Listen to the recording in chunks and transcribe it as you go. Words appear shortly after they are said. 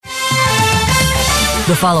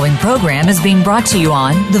The following program is being brought to you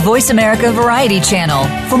on the Voice America Variety Channel.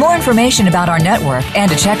 For more information about our network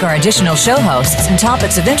and to check our additional show hosts and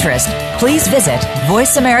topics of interest, please visit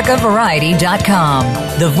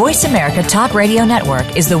voiceamericavariety.com. The Voice America Talk Radio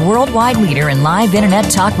Network is the worldwide leader in live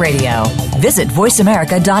Internet talk radio. Visit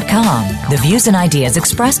voiceamerica.com. The views and ideas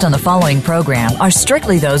expressed on the following program are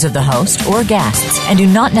strictly those of the host or guests and do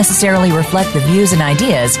not necessarily reflect the views and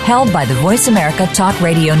ideas held by the Voice America Talk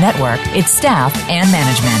Radio Network, its staff, and management.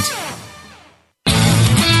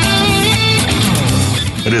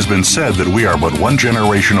 It has been said that we are but one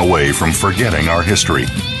generation away from forgetting our history.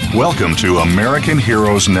 Welcome to American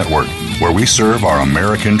Heroes Network, where we serve our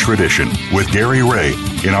American tradition. With Gary Ray,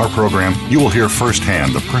 in our program, you will hear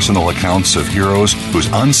firsthand the personal accounts of heroes whose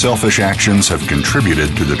unselfish actions have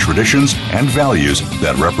contributed to the traditions and values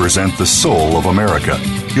that represent the soul of America.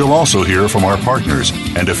 You'll also hear from our partners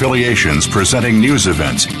and affiliations presenting news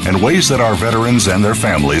events and ways that our veterans and their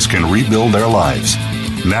families can rebuild their lives.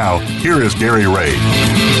 Now, here is Gary Ray.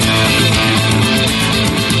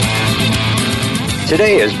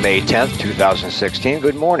 Today is May 10th, 2016.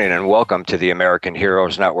 Good morning and welcome to the American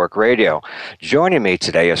Heroes Network Radio. Joining me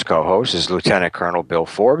today as co-host is Lieutenant Colonel Bill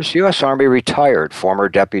Forbes, U.S. Army retired, former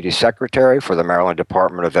Deputy Secretary for the Maryland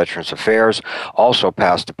Department of Veterans Affairs, also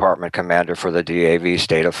past Department Commander for the DAV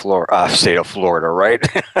State of Florida, State of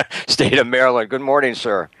Maryland. Good morning,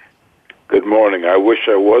 sir. Good morning. I wish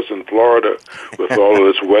I was in Florida with all of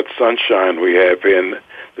this wet sunshine we have in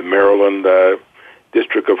the Maryland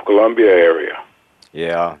District of Columbia area.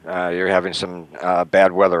 Yeah, you're having some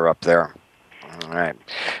bad weather up there. All right.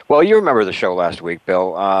 Well, you remember the show last week,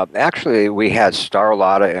 Bill. Actually, we had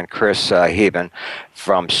Starlotta and Chris Heben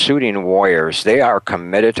from Suiting Warriors. They are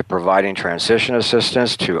committed to providing transition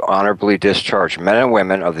assistance to honorably discharged men and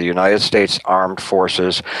women of the United States Armed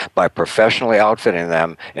Forces by professionally outfitting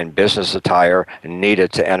them in business attire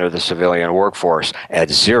needed to enter the civilian workforce at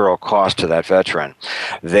zero cost to that veteran.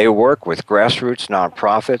 They work with grassroots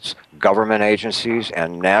nonprofits, government agencies,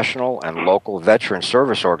 and national and local veteran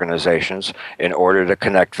service organizations in order to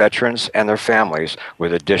connect veterans and their families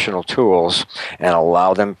with additional tools and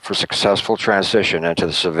allow them for successful transition into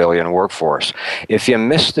the civilian workforce. If you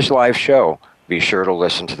missed this live show, be sure to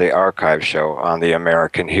listen to the archive show on the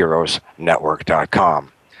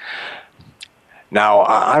AmericanHeroesNetwork.com. Now,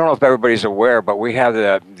 I don't know if everybody's aware, but we have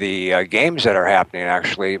the games that are happening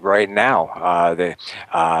actually right now, the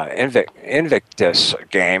Invictus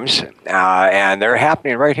games, and they're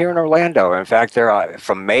happening right here in Orlando. In fact, they're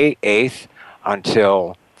from May 8th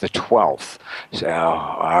until the 12th.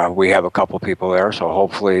 So we have a couple people there, so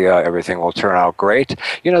hopefully everything will turn out great.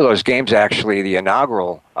 You know, those games actually, the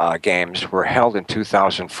inaugural games were held in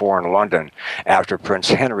 2004 in London after Prince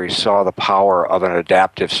Henry saw the power of an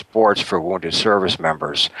adaptive sports for wounded service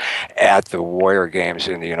members at the Warrior Games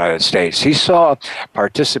in the United States. He saw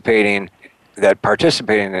participating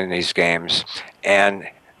in these games and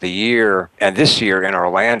this year in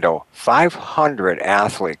Orlando, 500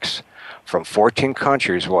 athletes from 14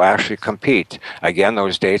 countries will actually compete. Again,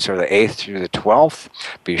 those dates are the 8th through the 12th.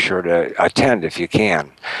 Be sure to attend if you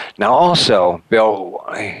can. Now also, Bill,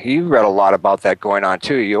 you read a lot about that going on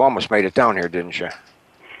too. You almost made it down here, didn't you?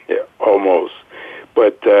 Yeah, almost.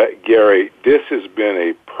 But Gary, this has been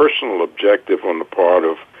a personal objective on the part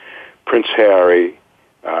of Prince Harry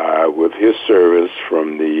with his service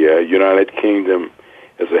from the United Kingdom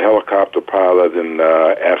as a helicopter pilot in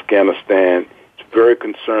Afghanistan. Very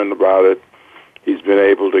concerned about it. He's been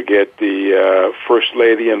able to get the First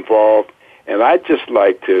Lady involved. And I'd just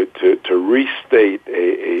like to restate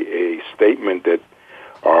a statement that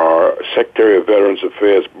our Secretary of Veterans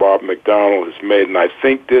Affairs, Bob McDonnell, has made, and I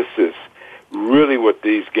think this is really what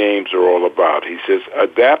these games are all about. He says,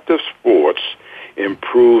 adaptive sports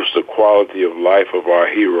improves the quality of life of our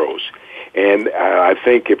heroes. And I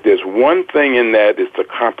think if there's one thing in that, it's the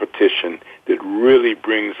competition that really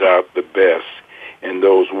brings out the best and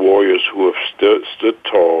those warriors who have stood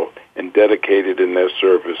tall and dedicated in their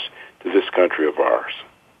service to this country of ours.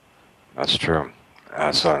 That's true.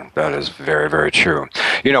 That is very, very true.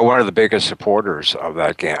 You know, one of the biggest supporters of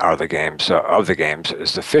that game, of the games,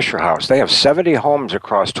 is the Fisher House. They have 70 homes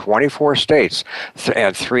across 24 states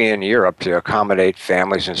and 3 in Europe to accommodate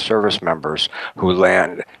families and service members who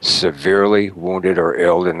land severely wounded or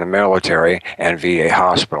ill in the military and VA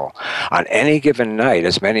hospital. On any given night,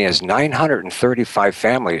 as many as 935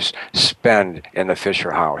 families spend in the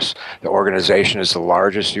Fisher House. The organization is the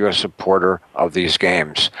largest U.S. supporter of these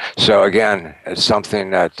games. So again, it's something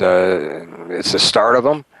that it's the start of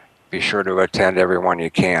them. Be sure to attend every one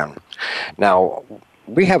you can. Now,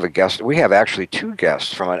 we have a guest. We have actually two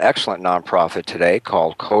guests from an excellent nonprofit today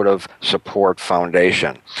called COSF Support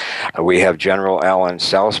Foundation. We have General Alan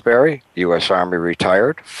Salisbury, U.S. Army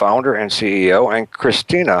retired, founder and CEO, and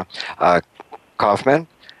Christina Kaufman,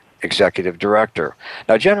 Executive Director.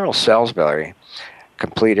 Now, General Salisbury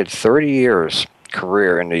completed 30 years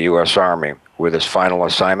career in the U.S. Army, with his final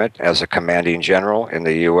assignment as a commanding general in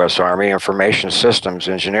the U.S. Army Information Systems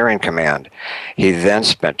Engineering Command. He then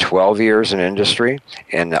spent 12 years in industry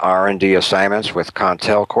in the R&D assignments with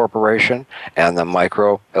Contel Corporation and the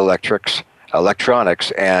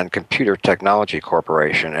Electronics and Computer Technology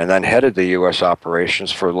Corporation, and then headed the U.S.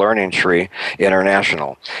 operations for Learning Tree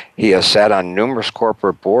International. He has sat on numerous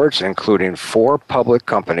corporate boards, including 4 public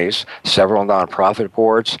companies, several nonprofit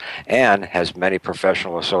boards, and has many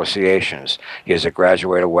professional associations. He is a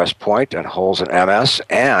graduate of West Point and holds an MS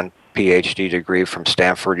and PhD degree from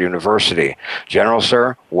Stanford University. General,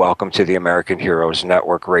 sir, welcome to the American Heroes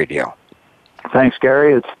Network Radio. Thanks,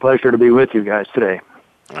 Gary. It's a pleasure to be with you guys today.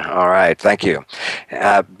 All right, thank you.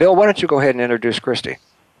 Bill, why don't you go ahead and introduce Christy?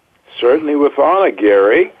 Certainly with honor,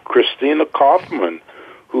 Gary. Christina Kaufman,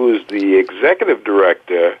 who is the executive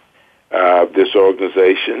director of this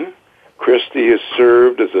organization. Christy has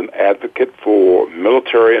served as an advocate for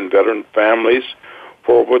military and veteran families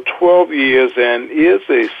for over 12 years and is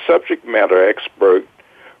a subject matter expert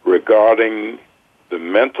regarding the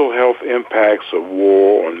mental health impacts of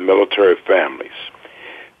war on military families.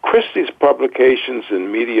 Christie's publications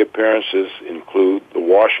and media appearances include the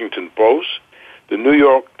Washington Post, the New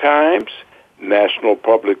York Times, National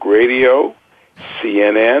Public Radio,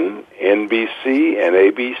 CNN, NBC, and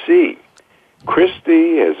ABC.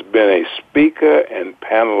 Christie has been a speaker and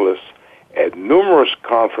panelist at numerous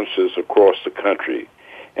conferences across the country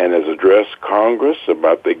and has addressed Congress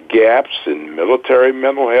about the gaps in military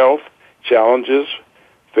mental health challenges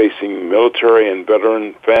facing military and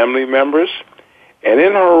veteran family members. And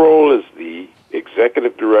in her role as the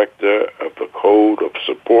executive director of the COSF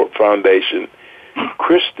Support Foundation,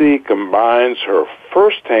 Christy combines her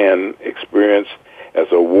firsthand experience as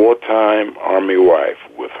a wartime Army wife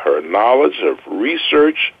with her knowledge of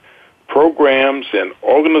research, programs, and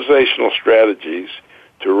organizational strategies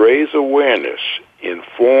to raise awareness,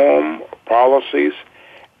 inform policies,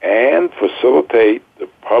 and facilitate the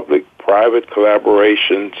public-private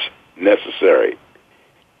collaborations necessary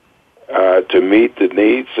to meet the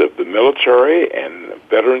needs of the military and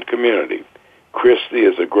veteran community. Christy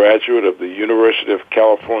is a graduate of the University of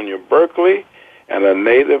California, Berkeley, and a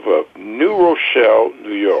native of New Rochelle,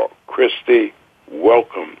 New York. Christy,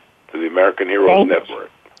 welcome to the American Heroes Network.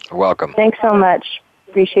 Welcome. Thanks so much.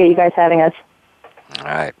 Appreciate you guys having us. All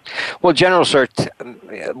right. Well, General, sir,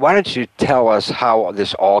 why don't you tell us how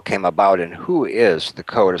this all came about and who is the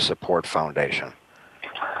COSF Support Foundation?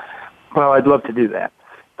 Well, I'd love to do that.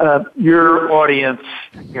 Your audience,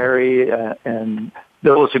 Gary, and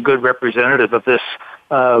Bill is a good representative of this,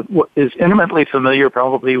 is intimately familiar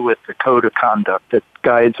probably with the code of conduct that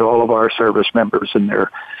guides all of our service members in their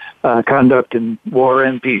conduct in war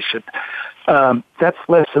and peace. That's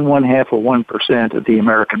less than 0.5% of the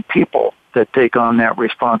American people that take on that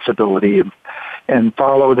responsibility and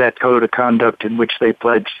follow that code of conduct in which they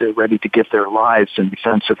pledge they're ready to give their lives in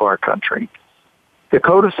defense of our country. The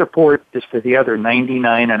code of support is for the other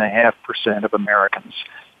 99.5% of Americans.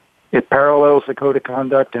 It parallels the code of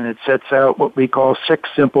conduct and it sets out what we call 6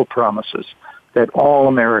 simple promises that all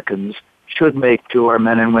Americans should make to our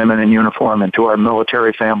men and women in uniform and to our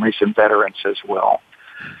military families and veterans as well.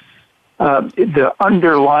 The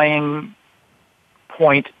underlying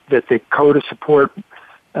point that the code of support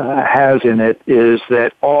has in it is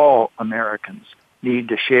that all Americans need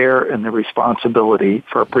to share in the responsibility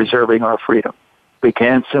for preserving our freedom. We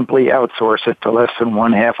can't simply outsource it to less than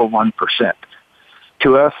 0.5%.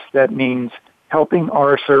 To us, that means helping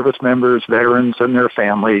our service members, veterans, and their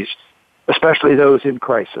families, especially those in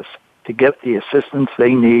crisis, to get the assistance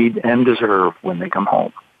they need and deserve when they come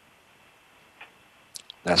home.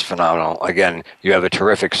 That's phenomenal. Again, you have a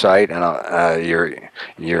terrific site, and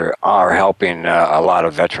you are helping a lot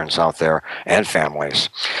of veterans out there and families.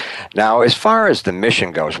 Now, as far as the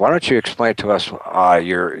mission goes, why don't you explain to us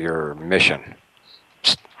your mission?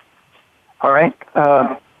 All right.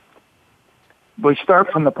 We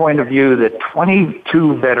start from the point of view that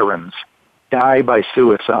 22 veterans die by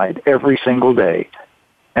suicide every single day,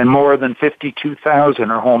 and more than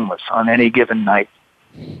 52,000 are homeless on any given night.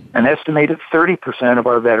 An estimated 30% of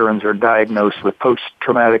our veterans are diagnosed with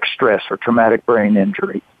post-traumatic stress or traumatic brain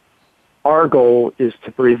injury. Our goal is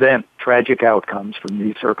to prevent tragic outcomes from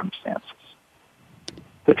these circumstances.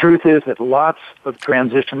 The truth is that lots of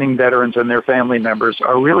transitioning veterans and their family members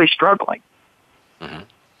are really struggling. Mm-hmm.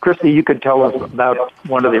 Christy, you could tell us about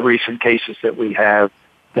one of the recent cases that we have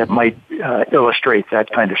that might illustrate that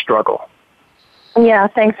kind of struggle. Yeah,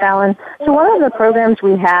 thanks, Alan. So one of the programs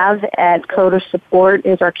we have at CODA Support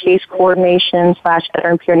is our case coordination /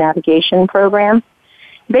 veteran peer navigation program.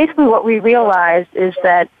 Basically what we realized is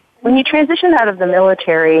that when you transition out of the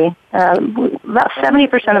military, about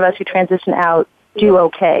 70% of us who transition out do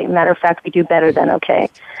okay. Matter of fact, we do better than okay.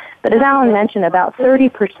 But as Alan mentioned, about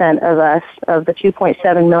 30% of us, of the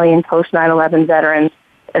 2.7 million post-9/11 veterans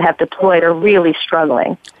that have deployed, are really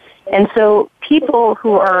struggling. And so people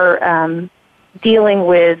who are dealing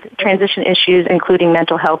with transition issues, including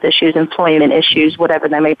mental health issues, employment issues, whatever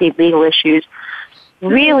they may be, legal issues,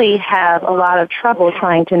 really have a lot of trouble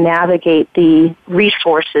trying to navigate the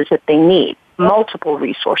resources that they need, multiple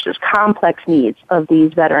resources, complex needs of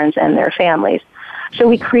these veterans and their families. So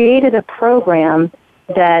we created a program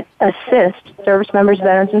that assists service members,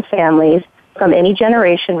 veterans, and families from any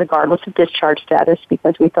generation, regardless of discharge status,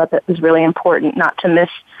 because we thought that was really important not to miss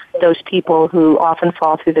those people who often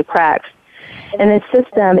fall through the cracks, and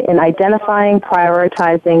assist them in identifying,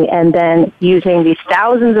 prioritizing, and then using these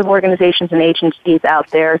thousands of organizations and agencies out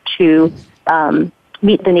there to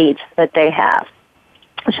meet the needs that they have.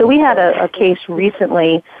 So we had a case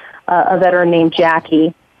recently, a veteran named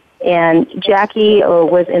Jackie, and Jackie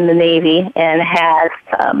was in the Navy and had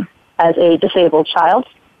as a disabled child,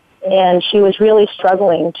 and she was really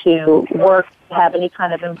struggling to work, have any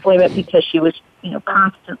kind of employment because she was,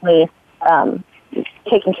 constantly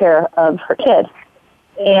taking care of her kid.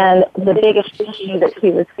 And the biggest issue that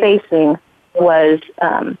she was facing was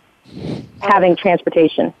having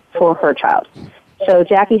transportation for her child. So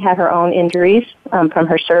Jackie had her own injuries from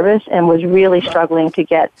her service and was really struggling to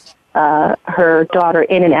get her daughter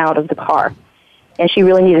in and out of the car. And she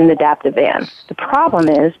really needed an adaptive van. The problem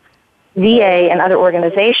is VA and other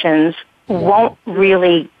organizations won't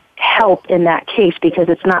really help in that case because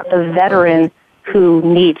it's not the veteran who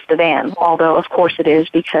needs the van, although of course it is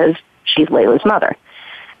because she's Layla's mother.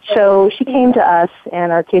 So she came to us,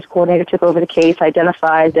 and our case coordinator took over the case,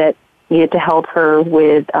 identified that we needed to help her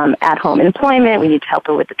with at-home employment, we needed to help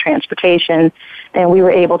her with the transportation, and we were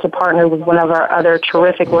able to partner with one of our other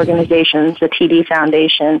terrific organizations, the TD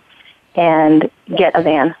Foundation, and get a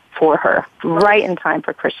van for her right in time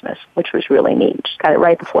for Christmas, which was really neat. Just got it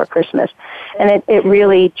right before Christmas. And it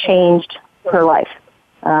really changed her life.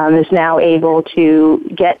 Is now able to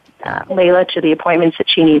get Layla to the appointments that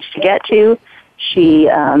she needs to get to. She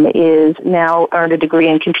is now earned a degree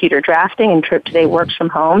in computer drafting, and Trip today works from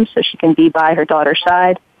home, so she can be by her daughter's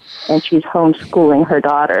side, and she's homeschooling her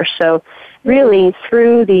daughter. So really,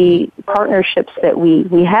 through the partnerships that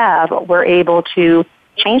we have, we're able to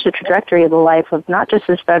change the trajectory of the life of not just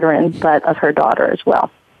this veteran, but of her daughter as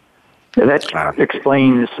well. So that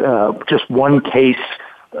explains just one case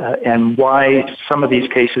and why some of these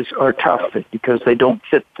cases are tough, because they don't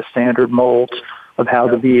fit the standard molds of how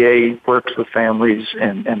the VA works with families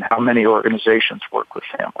and how many organizations work with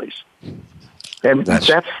families. And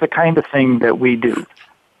that's the kind of thing that we do.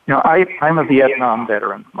 I'm a Vietnam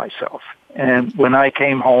veteran myself, and when I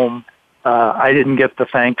came home, I didn't get the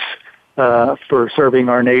thanks for serving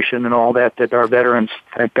our nation and all that our veterans,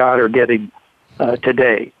 thank God, are getting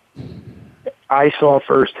today. I saw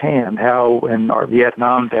firsthand how when our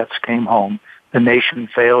Vietnam vets came home, the nation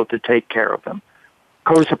failed to take care of them.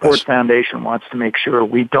 CODA Support Foundation wants to make sure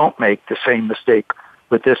we don't make the same mistake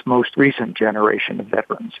with this most recent generation of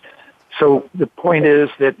veterans. So the point is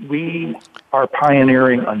that we are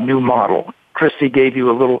pioneering a new model. Christy gave you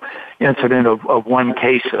a little incident of one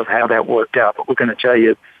case of how that worked out, but we're going to tell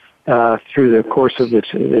you through the course of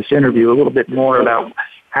this interview a little bit more about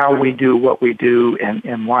how we do what we do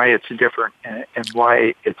and why it's different and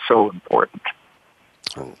why it's so important.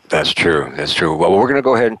 That's true. That's true. Well, we're going to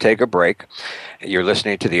go ahead and take a break. You're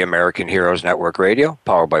listening to the American Heroes Network Radio,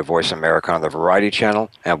 powered by Voice America on the Variety Channel,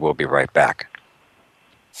 and we'll be right back.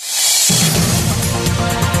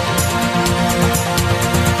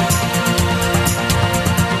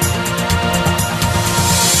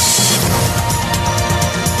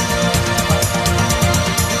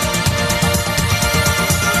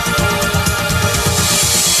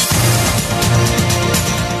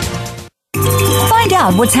 Find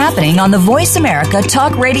out what's happening on the Voice America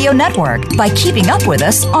Talk Radio Network by keeping up with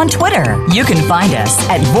us on Twitter. You can find us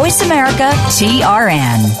at Voice America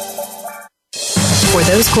TRN. For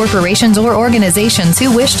those corporations or organizations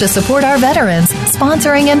who wish to support our veterans,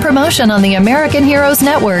 sponsoring and promotion on the American Heroes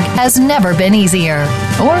Network has never been easier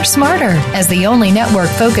or smarter, as the only network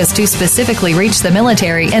focused to specifically reach the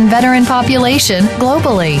military and veteran population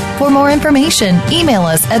globally. For more information, email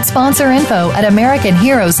us at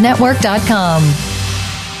sponsorinfo@AmericanHeroesNetwork.com.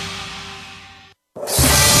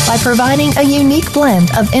 by providing a unique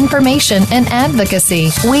blend of information and advocacy.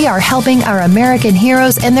 We are helping our American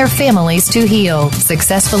heroes and their families to heal,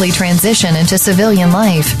 successfully transition into civilian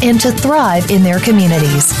life, and to thrive in their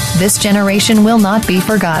communities. This generation will not be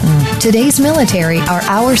forgotten. Today's military are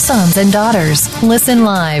our sons and daughters. Listen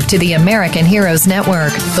live to the American Heroes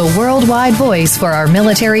Network, the worldwide voice for our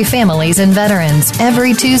military families and veterans,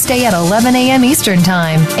 every Tuesday at 11 a.m. Eastern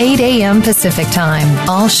Time, 8 a.m. Pacific Time.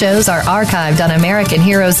 All shows are archived on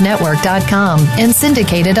AmericanHeroesNetwork.com and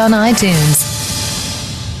syndicated on iTunes.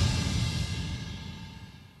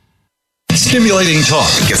 Stimulating talk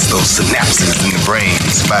gets those synapses in the brain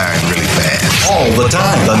firing really fast. All the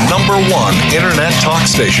time. The #1 Internet talk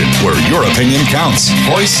station where your opinion counts.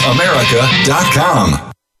 VoiceAmerica.com.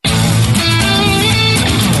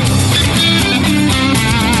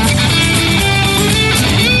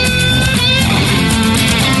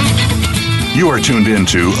 You are tuned in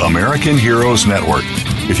to American Heroes Network.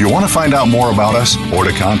 If you want to find out more about us or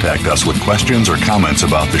to contact us with questions or comments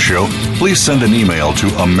about the show, please send an email to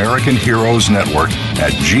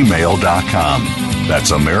AmericanHeroesNetwork@gmail.com.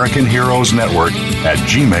 That's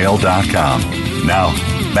AmericanHeroesNetwork@gmail.com. Now,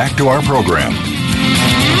 back to our program.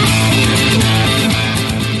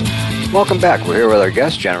 Welcome back. We're here with our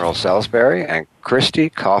guests, General Salisbury and Christy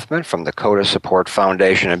Kaufman from the COSF Support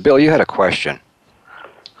Foundation. And Bill, you had a question.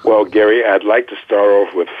 Well, Gary, I'd like to start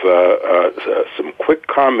off with some quick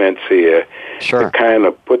comments here to kind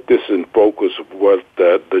of put this in focus of what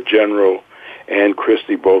the General and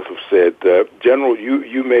Christy both have said. General,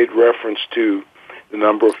 you made reference to the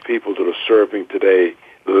number of people that are serving today,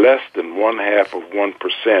 less than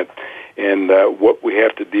 1/2%, and what we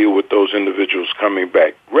have to deal with those individuals coming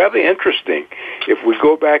back. Rather interesting. If we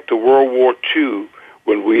go back to World War II,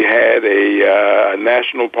 when we had a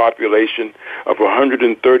national population of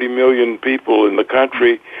 130 million people in the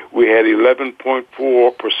country, we had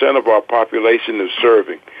 11.4% of our population is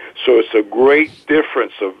serving. So it's a great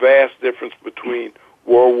difference, a vast difference between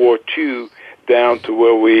World War II down to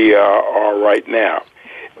where we are right now.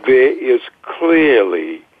 There is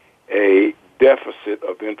clearly a deficit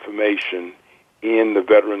of information in the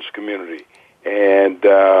veterans community. And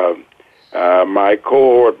my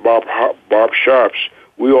cohort, Bob Sharps,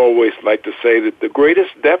 we always like to say that the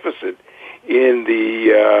greatest deficit in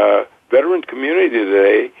the veteran community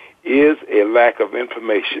today is a lack of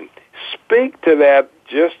information. Speak to that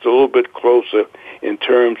just a little bit closer in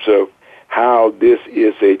terms of how this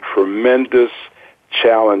is a tremendous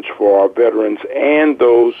challenge for our veterans and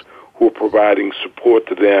those who are providing support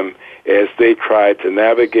to them as they try to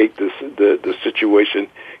navigate the situation,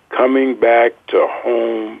 coming back to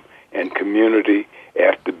home and community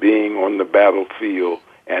after being on the battlefield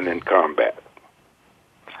and in combat.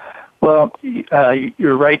 Well,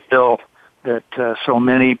 you're right, Bill, that so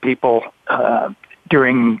many people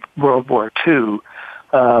during World War II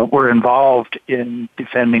were involved in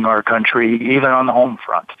defending our country, even on the home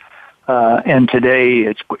front. And today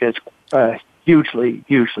it's hugely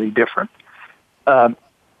different.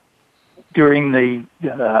 During the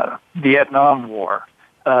Vietnam War,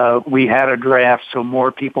 we had a draft, so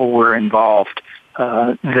more people were involved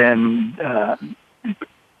than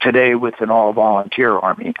today with an all-volunteer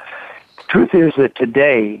Army. Truth is that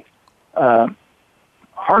today,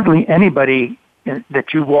 hardly anybody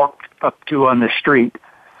that you walk up to on the street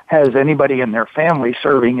has anybody in their family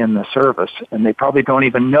serving in the service, and they probably don't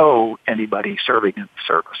even know anybody serving in the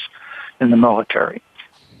service in the military.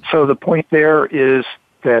 So the point there is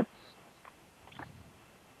that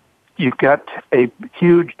you've got a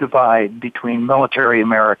huge divide between military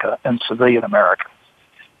America and civilian America.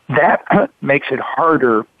 That makes it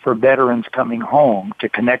harder for veterans coming home to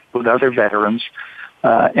connect with other veterans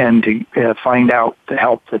and to find out the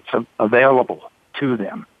help that's available to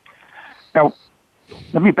them. Now,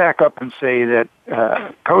 let me back up and say that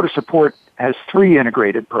COSF Support has 3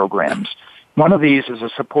 integrated programs. One of these is a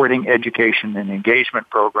supporting education and engagement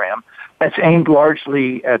program that's aimed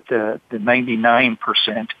largely at the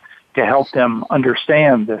 99% to help them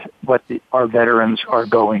understand what our veterans are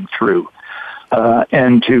going through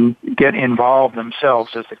and to get involved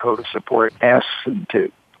themselves as the COSF Support asks them to.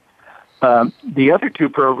 The other 2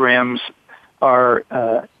 programs are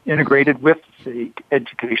integrated with the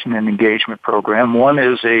education and engagement program. One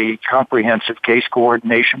is a comprehensive case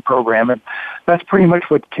coordination program, and that's pretty much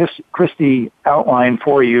what Christy outlined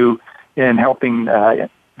for you in helping the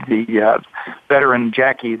veteran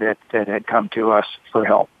Jackie that had come to us for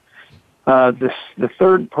help. The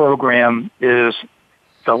third program is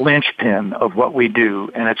the linchpin of what we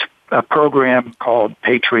do, and it's a program called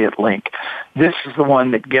Patriot Link. This is the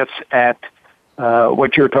one that gets at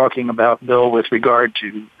what you're talking about, Bill, with regard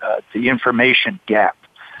to the information gap.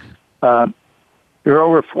 There are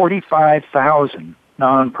over 45,000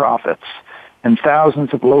 nonprofits and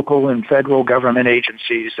thousands of local and federal government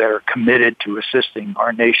agencies that are committed to assisting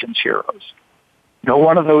our nation's heroes. No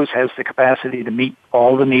one of those has the capacity to meet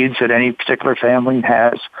all the needs that any particular family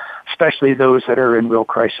has, especially those that are in real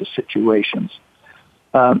crisis situations.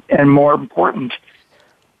 And more important,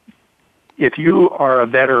 if you are a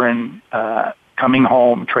veteran coming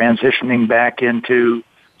home, transitioning back into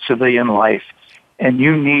civilian life, and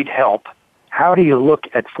you need help, how do you look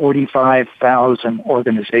at 45,000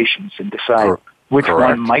 organizations and decide which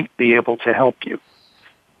one might be able to help you?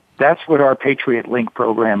 That's what our Patriot Link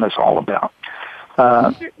program is all about.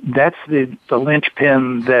 That's the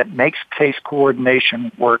linchpin that makes case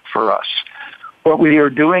coordination work for us. What we are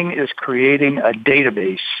doing is creating a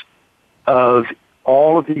database of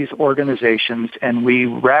all of these organizations, and we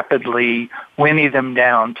rapidly whinny them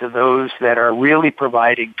down to those that are really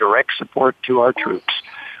providing direct support to our troops.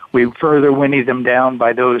 We further whinny them down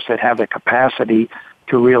by those that have the capacity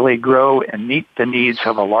to really grow and meet the needs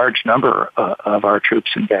of a large number of our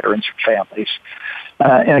troops and veterans and families.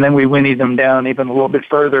 And then we whinny them down even a little bit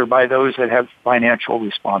further by those that have financial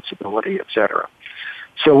responsibility, et cetera.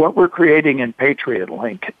 So what we're creating in Patriot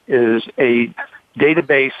Link is a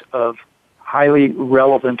database of highly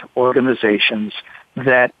relevant organizations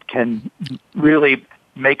that can really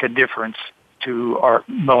make a difference to our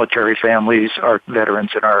military families, our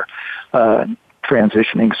veterans, and our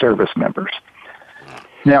transitioning service members.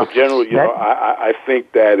 Now, well, General, I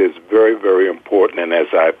think that is very, very important. And as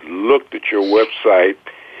I've looked at your website,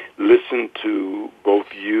 listened to both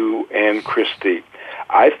you and Christy,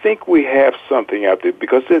 I think we have something out there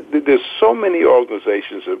because there's so many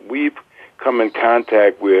organizations that we've come in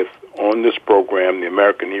contact with on this program, the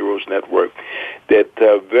American Heroes Network, that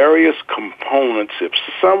various components, if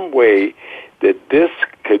some way that this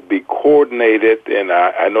could be coordinated, and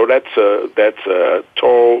I know that's a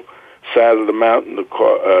tall side of the mountain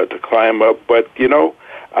to climb up, but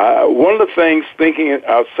one of the things, thinking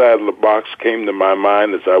outside of the box, came to my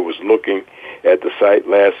mind as I was looking at the site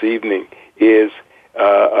last evening is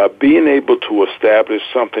being able to establish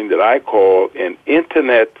something that I call an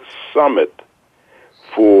Internet Summit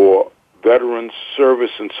for veterans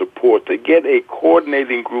service and support, to get a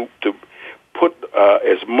coordinating group to put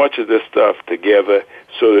as much of this stuff together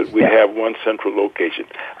so that we have one central location.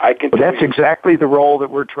 That's exactly the role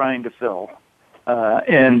that we're trying to fill.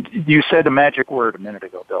 And you said a magic word a minute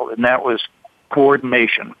ago, Bill, and that was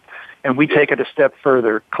coordination. And we take it a step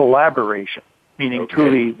further, collaboration, meaning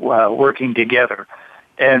truly working together.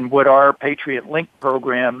 And what our Patriot Link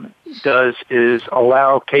program does is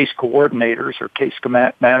allow case coordinators or case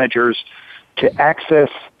managers to access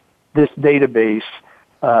this database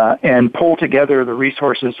and pull together the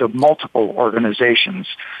resources of multiple organizations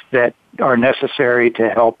that are necessary to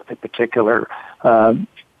help a particular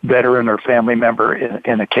veteran or family member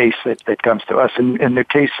in a case that comes to us. In the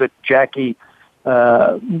case that Jackie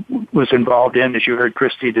was involved in, as you heard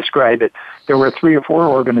Christy describe it, there were 3 or 4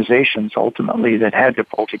 organizations ultimately that had to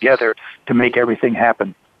pull together to make everything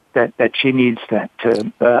happen that she needed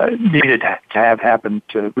to have happen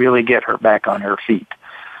to really get her back on her feet.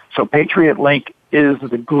 So Patriot Link is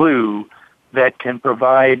the glue that can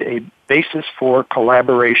provide a basis for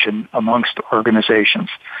collaboration amongst organizations.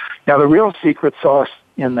 Now, the real secret sauce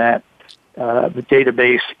in that the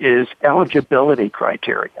database is eligibility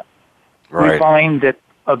criteria. Right. We find that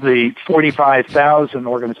of the 45,000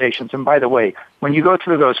 organizations, and by the way, when you go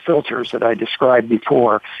through those filters that I described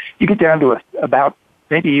before, you get down to about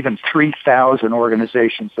maybe even 3,000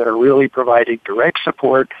 organizations that are really providing direct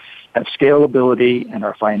support, have scalability, and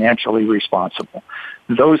are financially responsible.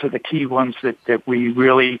 Those are the key ones that we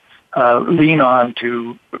really lean on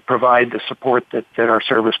to provide the support that our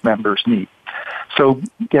service members need. So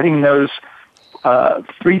getting those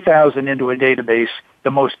 3,000 into a database,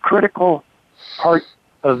 the most critical part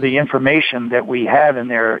of the information that we have in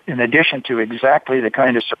there, in addition to exactly the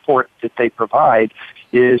kind of support that they provide,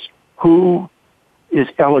 is who is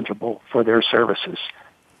eligible for their services.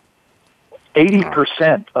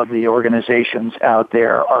 80% of the organizations out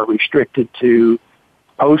there are restricted to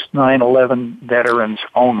post-9/11 veterans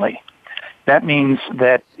only. That means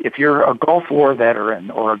that if you're a Gulf War veteran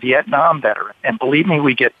or a Vietnam veteran, and believe me,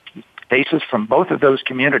 we get cases from both of those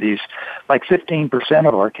communities, like 15%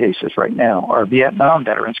 of our cases right now are Vietnam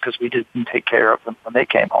veterans because we didn't take care of them when they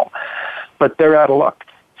came home. But they're out of luck.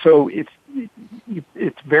 So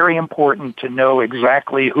it's very important to know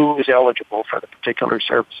exactly who is eligible for the particular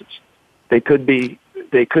services. They could be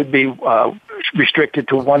restricted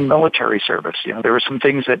to one military service. There are some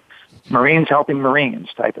things that Marines helping Marines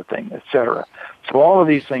type of thing, et cetera. So all of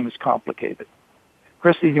these things complicated.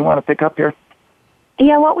 Christy, do you want to pick up here?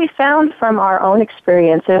 Yeah, what we found from our own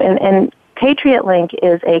experience, and Patriot Link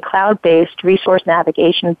is a cloud-based resource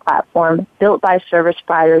navigation platform built by service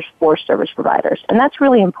providers for service providers. And that's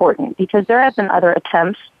really important because there have been other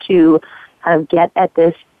attempts to kind of get at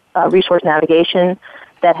this resource navigation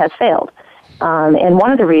that has failed. And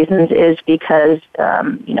one of the reasons is because,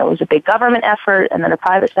 it was a big government effort and then a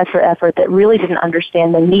private sector effort that really didn't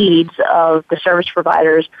understand the needs of the service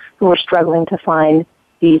providers who were struggling to find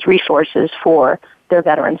these resources for their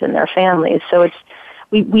veterans and their families. So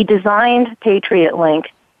we designed Patriot Link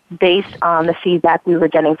based on the feedback we were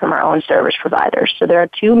getting from our own service providers. So there are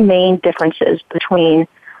two main differences between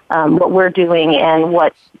what we're doing and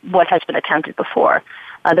what has been attempted before.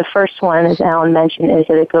 The first one, as Alan mentioned, is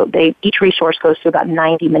that each resource goes through about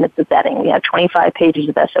 90 minutes of vetting. We have 25 pages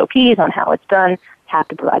of SOPs on how it's done, have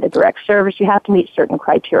to provide a direct service, you have to meet certain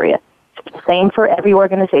criteria. It's the same for every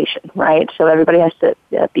organization, right? So everybody has to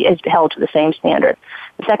be held to the same standard.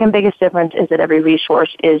 The second biggest difference is that every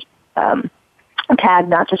resource is tagged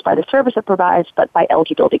not just by the service it provides, but by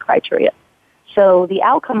eligibility criteria. So the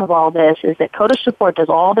outcome of all this is that COSF support does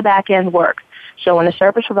all the back-end work. So when a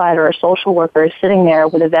service provider or social worker is sitting there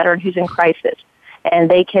with a veteran who's in crisis, and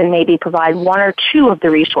they can maybe provide one or two of the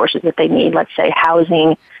resources that they need, let's say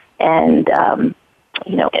housing and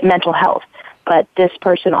mental health, but this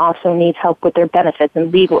person also needs help with their benefits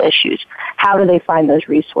and legal issues. How do they find those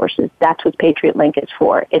resources? That's what Patriot Link is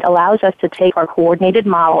for. It allows us to take our coordinated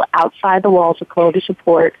model outside the walls of COSF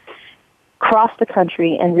support, cross the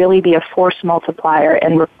country, and really be a force multiplier,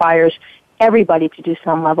 and requires everybody to do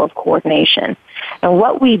some level of coordination. And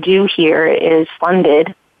what we do here is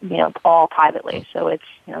funded, all privately. So it's,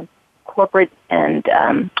 corporate and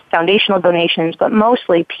foundational donations, but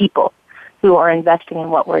mostly people who are investing in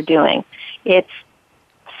what we're doing. It's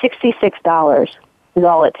 $66 is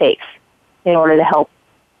all it takes in order to help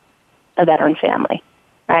a veteran family,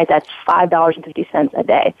 right? That's $5.50 a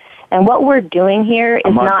day. And what we're doing here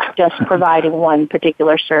is not just providing one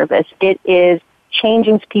particular service. It is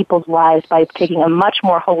changing people's lives by taking a much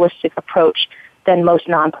more holistic approach than most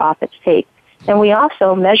nonprofits take. And we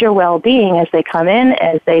also measure well-being as they come in,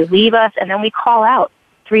 as they leave us, and then we call out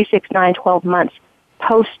 3, 6, 9, 12 months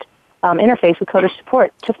post interface with COSF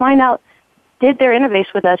support to find out, did their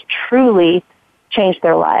interface with us truly change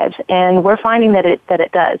their lives? And we're finding that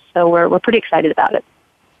it does. So we're pretty excited about it.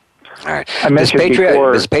 All right. I mentioned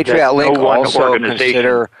before does Patriot Link no one also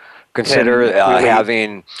consider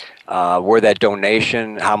having where that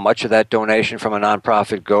donation, how much of that donation from a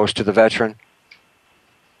nonprofit goes to the veteran?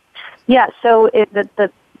 Yeah, so the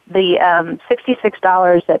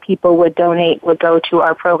 $66 that people would donate would go to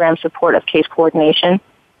our program support of case coordination,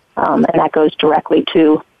 and that goes directly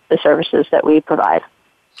to the services that we provide.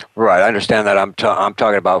 Right, I understand that. I'm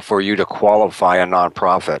talking about for you to qualify a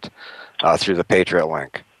nonprofit through the Patriot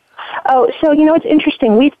Link. Oh, so it's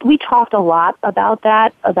interesting. We talked a lot about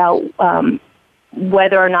that, about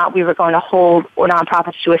whether or not we were going to hold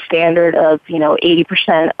nonprofits to a standard of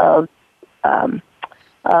 80%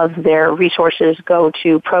 of their resources go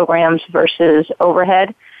to programs versus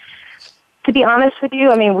overhead. To be honest with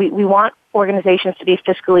you, we want organizations to be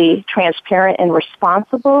fiscally transparent and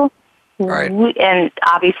responsible, right, and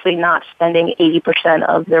obviously not spending 80%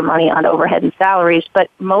 of their money on overhead and salaries, but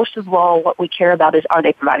most of all, what we care about is, are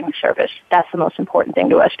they providing the service? That's the most important thing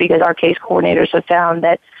to us, because our case coordinators have found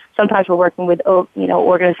that sometimes we're working with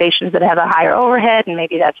organizations that have a higher overhead, and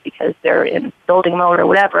maybe that's because they're in building mode or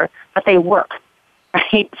whatever, but they work,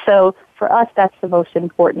 right? So for us, that's the most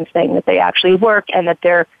important thing, that they actually work and that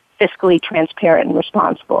they're fiscally transparent and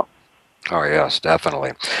responsible. Oh, yes,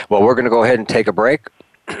 definitely. Well, we're going to go ahead and take a break.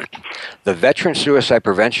 The Veteran Suicide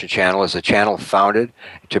Prevention Channel is a channel founded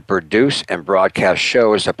to produce and broadcast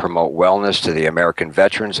shows that promote wellness to the American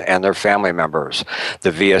veterans and their family members.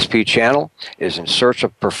 The VSP channel is in search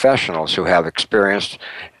of professionals who have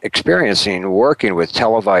experiencing working with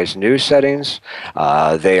televised news settings.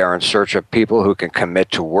 They are in search of people who can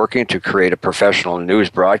commit to working to create a professional news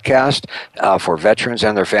broadcast for veterans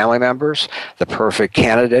and their family members. The perfect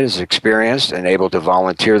candidate is experienced and able to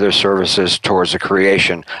volunteer their services towards the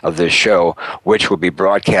creation of this show, which will be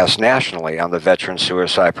broadcast nationally on the Veteran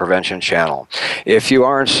Suicide Prevention Channel. If you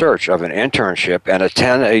are in search of an internship and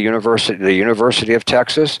attend the University of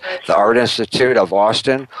Texas, the Art Institute of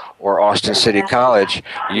Austin, or Austin City College,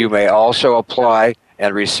 you may also apply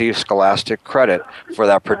and receive scholastic credit for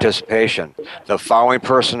that participation. The following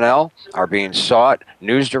personnel are being sought: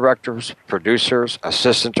 news directors, producers,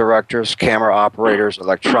 assistant directors, camera operators,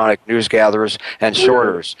 electronic news gatherers and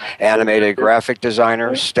sorters, animated graphic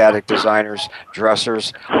designers, static designers,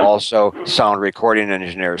 dressers, also sound recording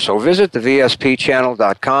engineers. So visit the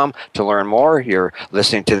VSPchannel.com to learn more. You're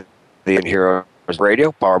listening to the Heroes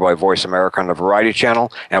Radio, powered by Voice America on the Variety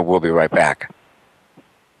Channel, and we'll be right back.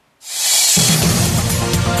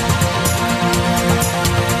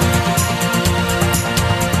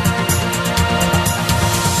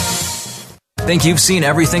 Think you've seen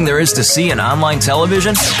everything there is to see in online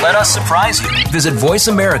television? Let us surprise you. Visit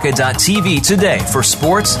voiceamerica.tv today for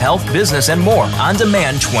sports, health, business, and more on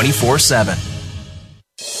demand 24/7.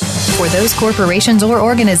 For those corporations or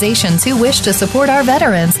organizations who wish to support our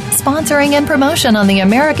veterans, sponsoring and promotion on the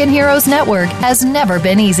American Heroes Network has never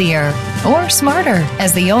been easier or smarter.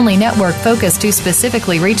 As the only network focused to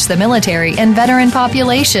specifically reach the military and veteran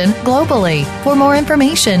population globally. For more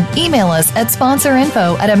information, email us at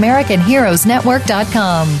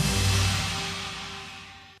sponsorinfo@AmericanHeroesNetwork.com.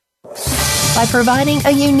 By providing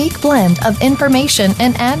a unique blend of information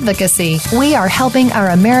and advocacy, we are helping our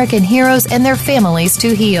American heroes and their families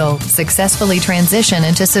to heal, successfully transition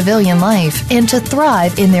into civilian life, and to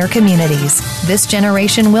thrive in their communities. This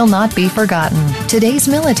generation will not be forgotten. Today's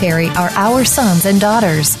military are our sons and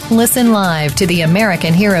daughters. Listen live to the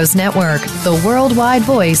American Heroes Network, the worldwide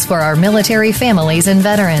voice for our military families and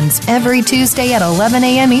veterans, every Tuesday at 11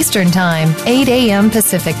 a.m. Eastern Time, 8 a.m.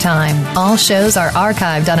 Pacific Time. All shows are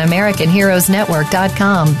archived on AmericanHeroesNetwork.com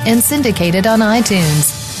and syndicated on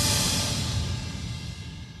iTunes.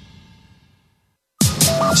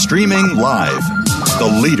 Streaming live, the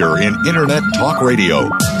leader in Internet talk radio,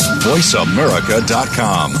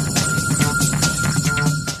 VoiceAmerica.com.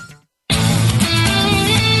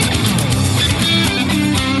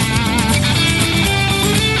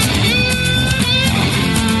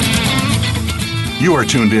 You are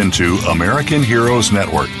tuned in to American Heroes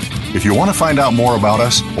Network. If you want to find out more about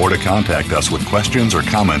us or to contact us with questions or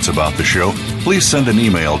comments about the show, please send an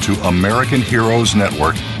email to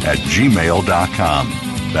AmericanHeroesNetwork@gmail.com.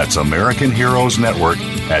 That's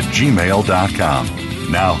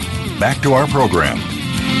AmericanHeroesNetwork@gmail.com. Now, back to our program.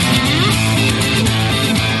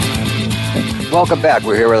 Welcome back.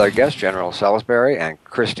 We're here with our guest, General Salisbury and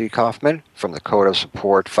Christy Kaufman from the Code of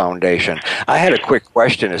Support Foundation. I had a quick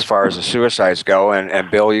question as far as the suicides go, and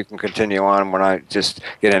Bill, you can continue on when I just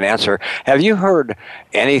get an answer. Have you heard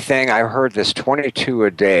anything? I heard this 22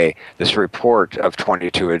 a day, this report of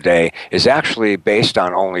 22 a day is actually based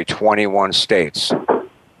on only 21 states.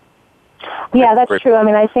 Yeah, that's true. I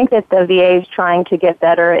mean, I think that the VA is trying to get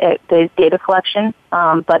better at the data collection,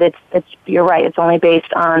 but it's you're right. It's only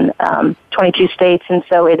based on 22 states, and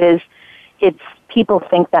so it's people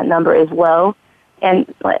think that number is low.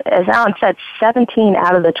 And as Alan said, 17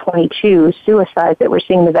 out of the 22 suicides that we're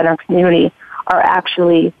seeing in the veteran community are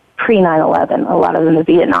actually pre-9/11, a lot of them the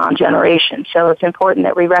Vietnam generation. So it's important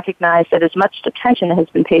that we recognize that as much attention that has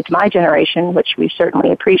been paid to my generation, which we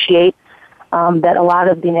certainly appreciate, that a lot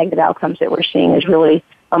of the negative outcomes that we're seeing is really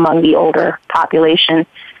among the older population.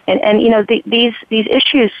 And you know, these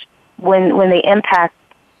issues, when they impact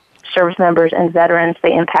service members and veterans,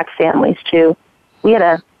 they impact families too. We had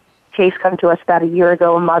a case come to us about a year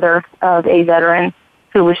ago, a mother of a veteran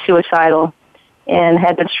who was suicidal and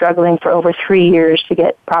had been struggling for over 3 years to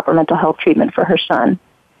get proper mental health treatment for her son.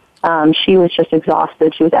 She was just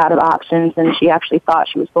exhausted. She was out of options, and she actually thought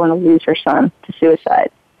she was going to lose her son to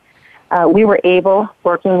suicide. We were able,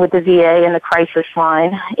 working with the VA and the crisis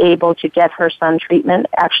line, able to get her son treatment,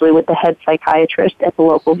 actually with the head psychiatrist at the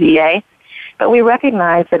local VA. But we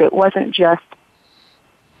recognized that it wasn't just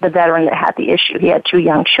the veteran that had the issue. He had 2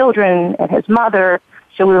 young children and his mother,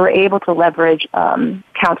 so we were able to leverage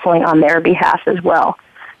counseling on their behalf as well.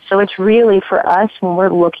 So it's really, for us, when we're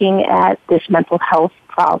looking at this mental health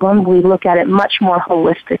problem, we look at it much more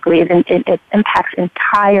holistically. It impacts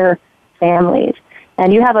entire families.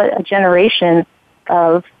 And you have a generation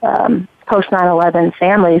of post-9/11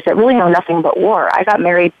 families that really know nothing but war. I got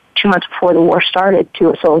married 2 months before the war started to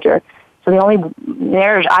a soldier. So the only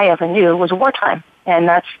marriage I ever knew was wartime. And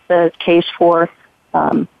that's the case for,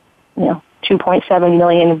 2.7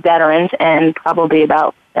 million veterans and probably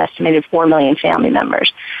about estimated 4 million family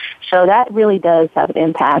members. So that really does have an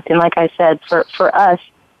impact. And like I said, for us,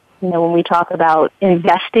 when we talk about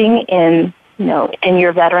investing in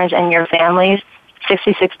your veterans and your families,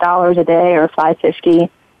 $66 a day or $550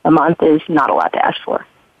 a month is not a lot to ask for.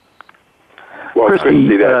 Well,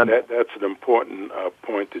 Christy, that's an important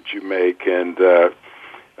point that you make, and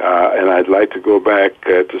And I'd like to go back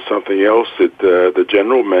to something else that the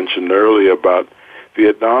General mentioned earlier about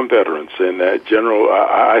Vietnam veterans. And General,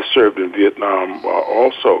 I served in Vietnam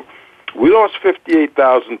also. We lost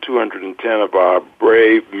 58,210 of our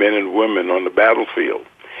brave men and women on the battlefield.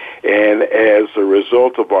 And as a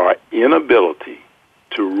result of our inability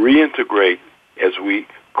to reintegrate as we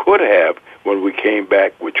could have when we came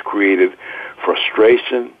back, which created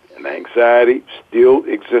frustration and anxiety still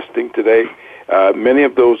existing today, many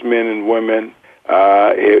of those men and women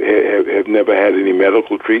have never had any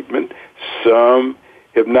medical treatment. Some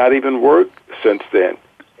have not even worked since then.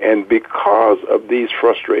 And because of these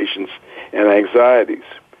frustrations and anxieties,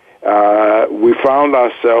 we found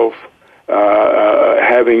ourselves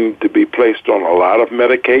having to be placed on a lot of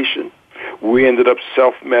medication. We ended up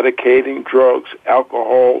self-medicating, drugs,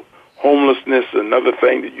 alcohol, homelessness, another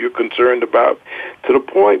thing that you're concerned about, to the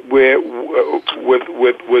point where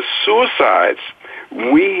with suicides,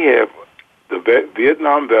 the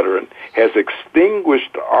Vietnam veteran has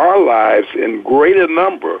extinguished our lives in greater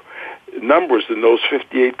numbers than those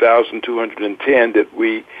 58,210 that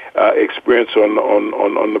we experienced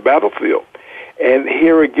on the battlefild. And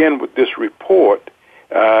here again with this report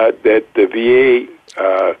that the VA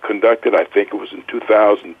conducted, I think it was in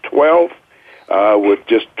 2012, with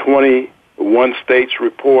just 21 states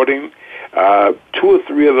reporting. 2 or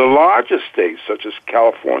 3 of the largest states, such as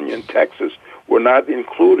California and Texas, were not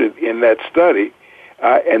included in that study.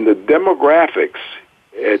 And the demographics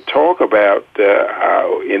talk about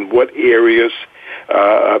how, in what areas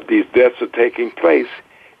of these deaths are taking place.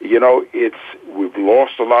 You know, we've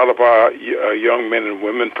lost a lot of our young men and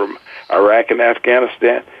women from Iraq and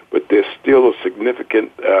Afghanistan, but there's still a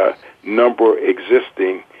significant number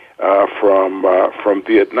existing from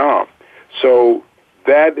Vietnam. So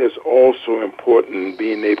that is also important,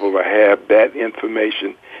 being able to have that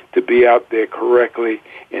information, to be out there correctly,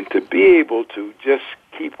 and to be able to just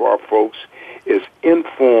keep our folks as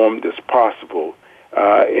informed as possible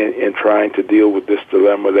in trying to deal with this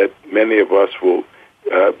dilemma that many of us will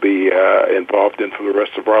be involved in for the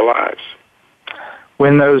rest of our lives.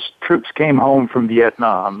 When those troops came home from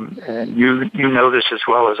Vietnam, and you know this as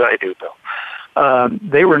well as I do, Bill,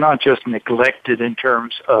 they were not just neglected in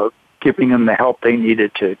terms of giving them the help they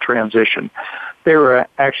needed to transition. They were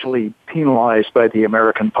actually penalized by the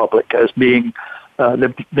American public as being,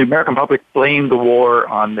 the American public blamed the war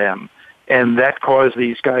on them. And that caused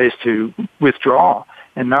these guys to withdraw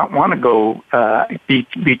and not want to go be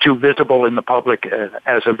too visible in the public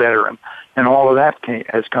as a veteran. And all of that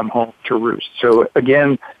has come home to roost. So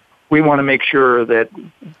again, we want to make sure that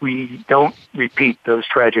we don't repeat those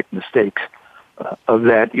tragic mistakes of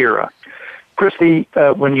that era. Christy,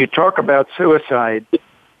 when you talk about suicide,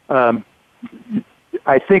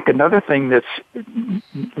 I think another thing that's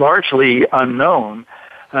largely unknown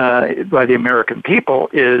by the American people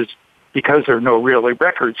is, because there are no really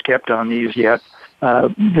records kept on these yet,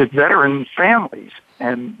 the veteran families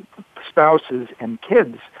and spouses and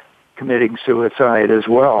kids committing suicide as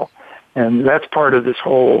well. And that's part of this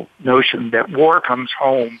whole notion that war comes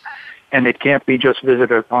home and it can't be just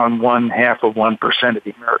visited upon 0.5% of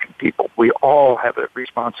the American people. We all have a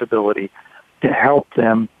responsibility to help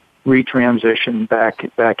them retransition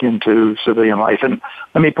back into civilian life. And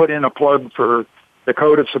let me put in a plug for the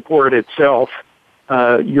Code of Support itself.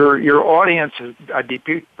 Your audience, I'd be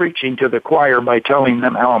preaching to the choir by telling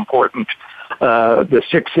them how important the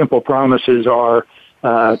 6 simple promises are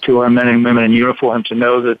to our men and women in uniform, to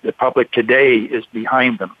know that the public today is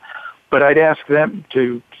behind them. But I'd ask them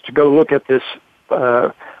to go look at this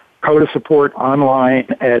Code of Support online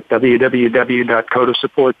at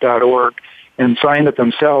www.codeofsupport.org and sign it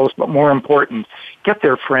themselves. But more important, get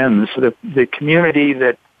their friends, the community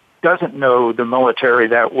that doesn't know the military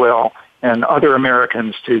that well, and other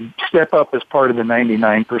Americans to step up as part of the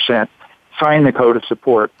 99%, sign the Code of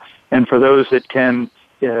Support. And for those that can,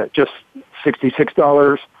 just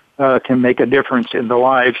 $66 can make a difference in the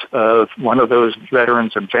lives of one of those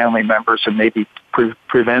veterans and family members, and maybe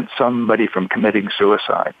prevent somebody from committing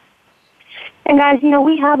suicide. And guys, you know,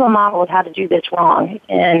 we have a model of how to do this wrong,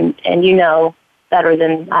 and you know better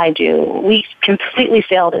than I do. We completely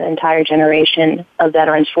failed an entire generation of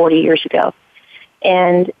veterans 40 years ago.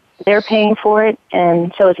 And they're paying for it,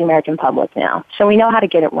 and so is the American public now. So we know how to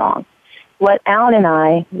get it wrong. What Alan and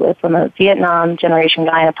I, from a Vietnam generation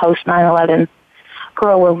guy and a post 9/11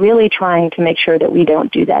 girl, we're really trying to make sure that we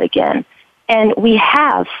don't do that again. And we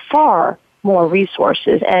have far more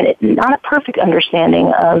resources, and not a perfect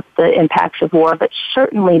understanding of the impacts of war, but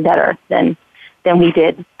certainly better than we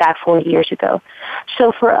did back 40 years ago.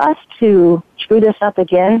 So for us to screw this up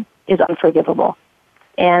again is unforgivable.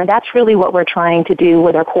 And that's really what we're trying to do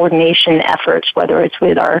with our coordination efforts, whether it's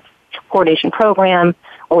with our coordination program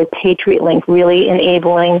or with Patriot Link, really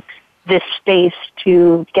enabling this space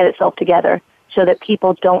to get itself together so that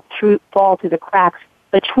people don't fall through the cracks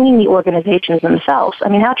between the organizations themselves. I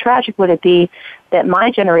mean, how tragic would it be that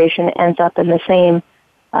my generation ends up in the same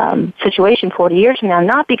situation 40 years from now,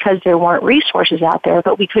 not because there weren't resources out there,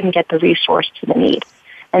 but we couldn't get the resource to the need.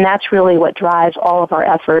 And that's really what drives all of our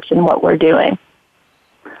efforts and what we're doing.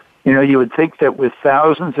 You know, you would think that with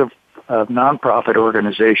thousands of nonprofit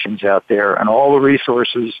organizations out there and all the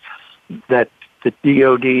resources that the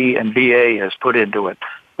DOD and VA has put into it,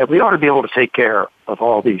 that we ought to be able to take care of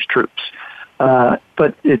all these troops.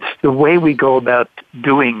 But it's the way we go about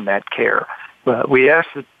doing that care. We ask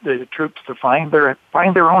the troops to find their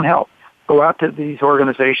own help. Go out to these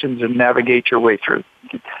organizations and navigate your way through.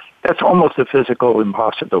 That's almost a physical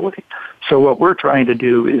impossibility. So what we're trying to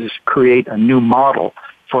do is create a new model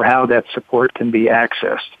for how that support can be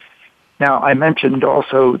accessed. Now, I mentioned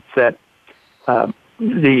also that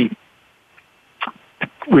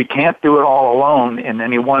we can't do it all alone in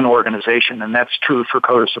any one organization, and that's true for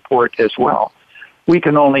CODA support as well. We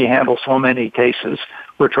can only handle so many cases.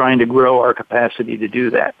 We're trying to grow our capacity to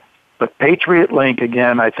do that. But Patriot Link,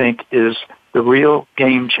 again, I think is the real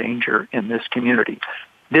game changer in this community.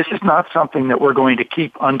 This is not something that we're going to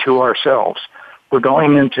keep unto ourselves. We're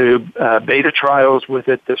going into beta trials with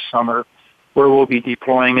it this summer, where we'll be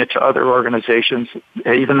deploying it to other organizations.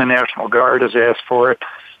 Even the National Guard has asked for it.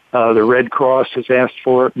 The Red Cross has asked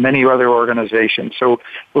for it, many other organizations. So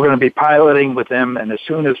we're going to be piloting with them, and as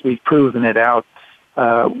soon as we've proven it out,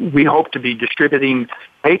 we hope to be distributing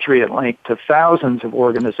Patriot Link to thousands of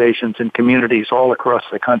organizations and communities all across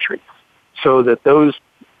the country so that those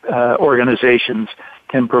organizations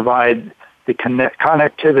can provide the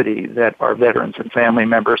connectivity that our veterans and family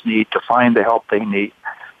members need to find the help they need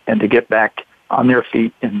and to get back on their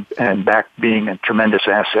feet and back being a tremendous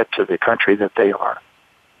asset to the country that they are.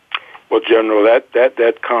 Well, General,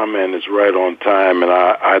 that comment is right on time, and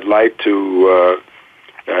I'd like to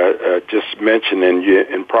just mention,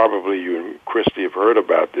 and probably you and Christy have heard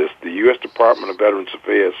about this, the U.S. Department of Veterans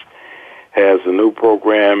Affairs has a new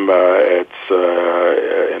program. It's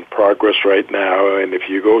in progress right now, and if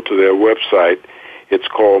you go to their website, it's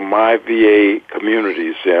called My VA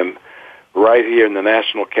Communities, and right here in the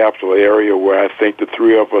National Capital area where I think the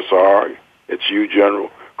three of us are, it's you, General,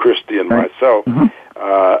 Christy, and myself,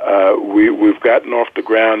 we've gotten off the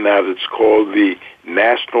ground now. It's called the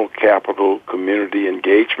National Capital Community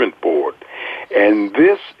Engagement Board. And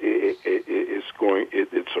this is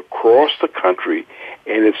it's across the country,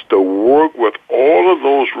 and it's to work with all of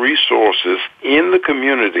those resources in the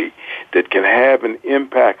community that can have an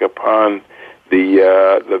impact upon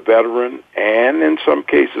the veteran and, in some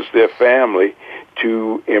cases, their family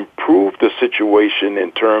to improve the situation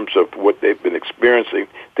in terms of what they've been experiencing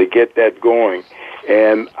to get that going.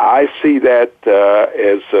 And I see that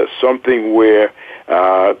as something where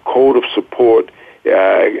Code of Support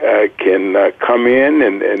can come in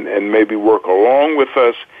and maybe work along with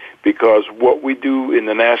us, because what we do in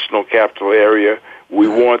the National Capital area, we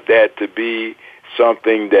want that to be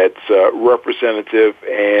something that's representative,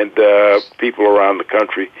 and people around the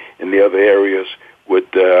country in the other areas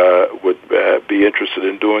would be interested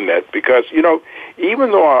in doing that. Because, you know,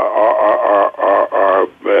 even though our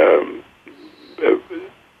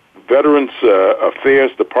Veterans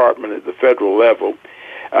Affairs Department at the federal level,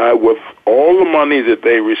 with all the money that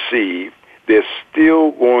they receive, there's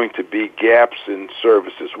still going to be gaps in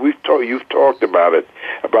services. You've talked about it,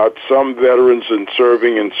 about some veterans in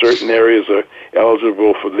serving in certain areas are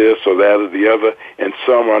eligible for this or that or the other, and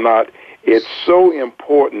some are not. It's so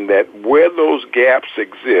important that where those gaps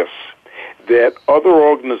exist, that other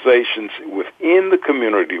organizations within the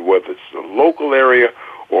community, whether it's the local area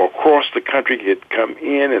or across the country, can come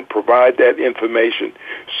in and provide that information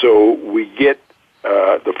so we get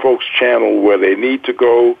the folks channel where they need to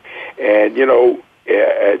go. And, you know,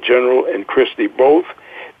 General and Christy both,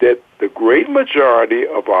 that the great majority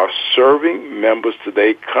of our serving members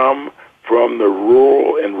today come from the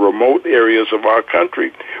rural and remote areas of our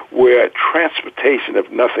country, where transportation, if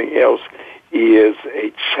nothing else, is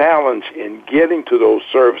a challenge in getting to those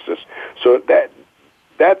services. So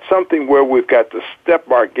that's something where we've got to step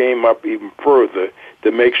our game up even further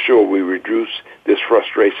to make sure we reduce this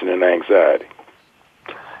frustration and anxiety.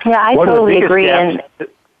 Yeah, I totally agree.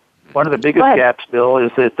 One of the biggest gaps, Bill,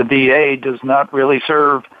 is that the VA does not really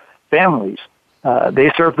serve families.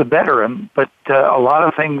 They serve the veteran, but a lot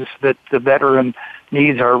of things that the veteran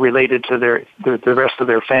needs are related to the rest of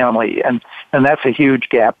their family, and that's a huge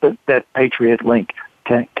gap that Patriot Link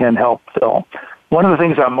can help fill. one of the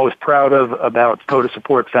things I'm most proud of about CODA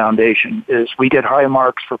Support Foundation is we get high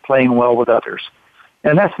marks for playing well with others.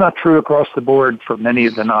 And that's not true across the board for many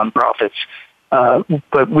of the nonprofits.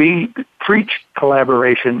 But we preach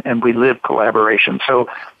collaboration and we live collaboration. So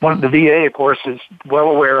the VA, of course, is well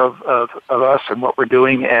aware of us and what we're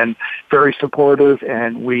doing and very supportive,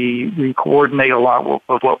 and we coordinate a lot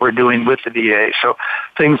of what we're doing with the VA. So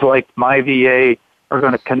things like My VA are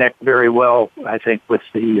going to connect very well, I think, with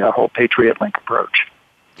the whole Patriot Link approach.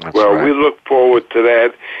 That's right. We look forward to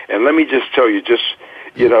that. And let me just tell you,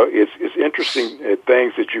 it's interesting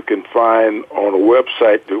things that you can find on a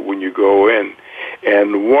website that when you go in.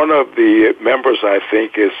 And one of the members, I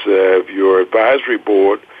think, is your advisory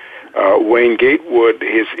board, Wayne Gatewood,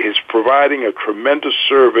 is providing a tremendous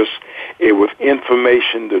service with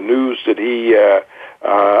information, the news that he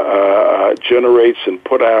generates and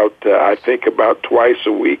put out, I think, about twice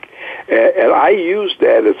a week. And I use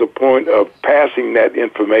that as a point of passing that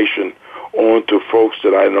information on to folks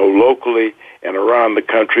that I know locally and around the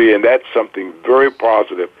country, and that's something very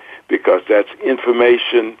positive because that's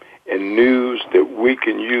information and news that we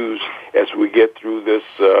can use as we get through this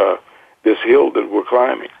hill that we're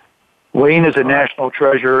climbing. Wayne is a national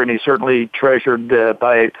treasure, and he's certainly treasured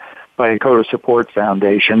by CODA Support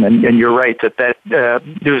Foundation. And you're right that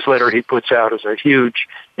newsletter he puts out is a huge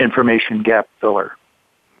information gap filler.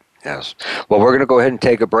 Yes. Well, we're going to go ahead and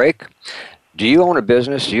take a break. Do you own a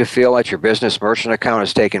business? Do you feel like your business merchant account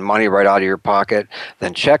is taking money right out of your pocket?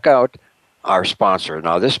 Then check out our sponsor.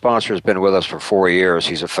 Now, this sponsor has been with us for 4 years.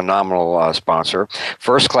 He's a phenomenal sponsor.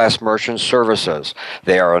 First Class Merchant Services.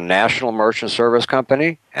 They are a national merchant service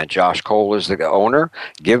company, and Josh Cole is the owner.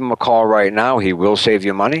 Give him a call right now. He will save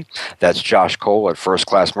you money. That's Josh Cole at First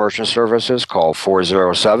Class Merchant Services. Call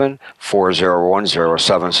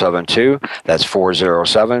 407-401-0772. That's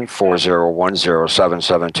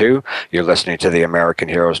 407-401-0772. You're listening to the American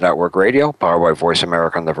Heroes Network Radio, powered by Voice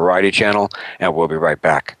America on the Variety Channel, and we'll be right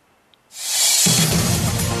back.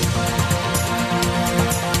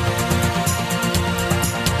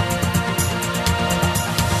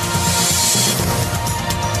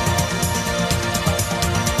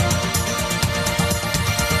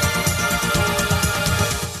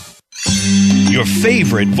 Your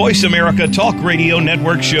favorite Voice America Talk Radio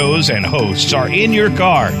Network shows and hosts are in your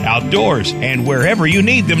car, outdoors, and wherever you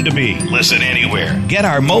need them to be. Listen anywhere. Get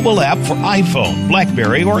our mobile app for iPhone,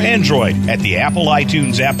 BlackBerry, or Android at the Apple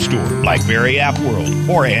iTunes App Store, BlackBerry App World,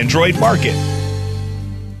 or Android Market.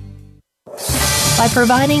 By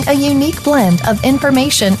providing a unique blend of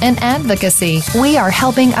information and advocacy, we are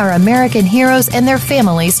helping our American heroes and their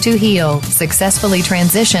families to heal, successfully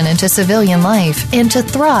transition into civilian life, and to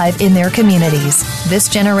thrive in their communities. This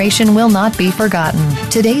generation will not be forgotten.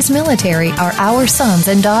 Today's military are our sons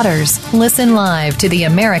and daughters. Listen live to the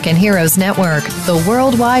American Heroes Network, the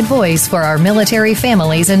worldwide voice for our military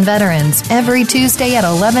families and veterans, every Tuesday at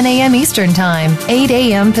 11 a.m. Eastern Time, 8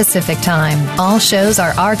 a.m. Pacific Time. All shows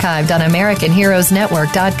are archived on AmericanHeroesNetwork.com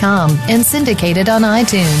and syndicated on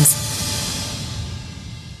iTunes.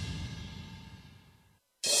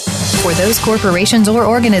 For those corporations or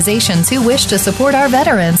organizations who wish to support our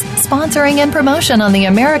veterans, sponsoring and promotion on the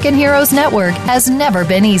American Heroes Network has never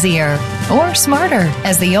been easier or smarter,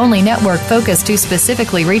 as the only network focused to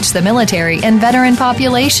specifically reach the military and veteran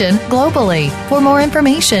population globally. For more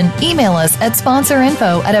information, email us at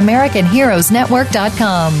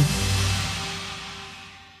sponsorinfo@AmericanHeroesNetwork.com.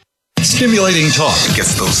 Stimulating talk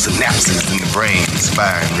gets those synapses in the brain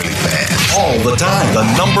firing really fast. All the time. The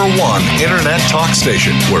 #1 Internet talk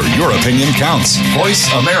station where your opinion counts.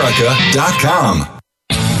 VoiceAmerica.com.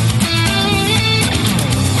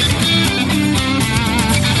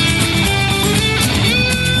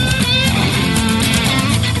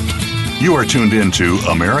 You are tuned in to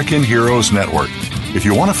American Heroes Network. If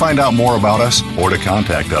you want to find out more about us or to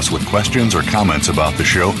contact us with questions or comments about the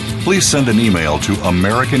show, please send an email to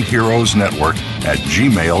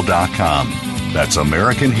AmericanHeroesNetwork@gmail.com. That's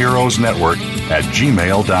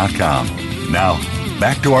AmericanHeroesNetwork@gmail.com. Now,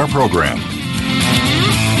 back to our program.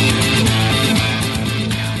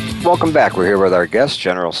 Welcome back. We're here with our guest,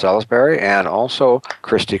 General Salisbury, and also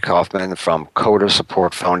Christy Kaufman from CODA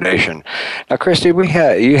Support Foundation. Now, Christy,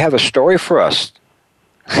 you have a story for us.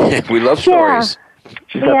 We love stories.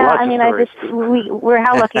 Yeah, I mean, we're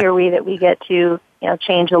how lucky are we that we get to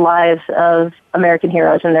change the lives of American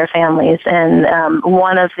heroes and their families. And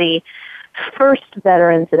one of the first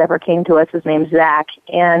veterans that ever came to us is named Zach,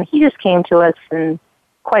 and he just came to us in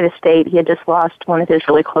quite a state. He had just lost one of his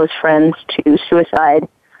really close friends to suicide.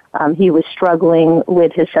 He was struggling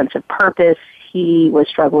with his sense of purpose. He was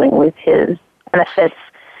struggling with his benefits.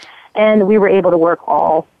 And we were able to work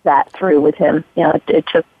all that through with him. It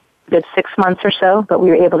took a good 6 months or so, but we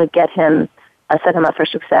were able to get him, set him up for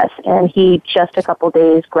success. And he just a couple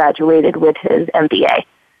days graduated with his MBA.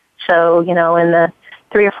 So, in the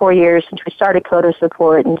 3 or 4 years since we started CODA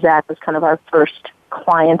support, and Zach was kind of our first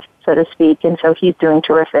client, so to speak, and so he's doing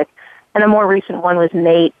terrific. And a more recent one was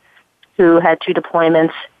Nate, who had 2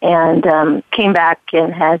 deployments and came back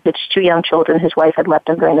and had 2 young children. His wife had left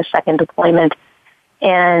him during the second deployment,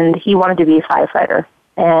 and he wanted to be a firefighter.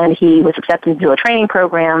 And he was accepted into a training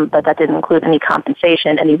program, but that didn't include any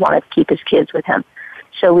compensation, and he wanted to keep his kids with him.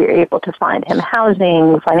 So we were able to find him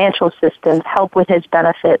housing, financial assistance, help with his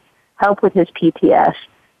benefits, help with his PTS,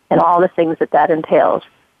 and all the things that entails.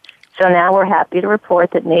 So now we're happy to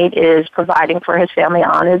report that Nate is providing for his family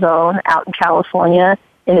on his own out in California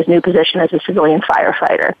in his new position as a civilian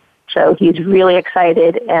firefighter. So he's really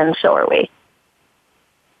excited, and so are we.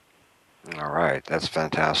 All right. That's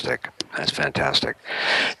fantastic. That's fantastic.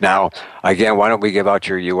 Now, again, why don't we give out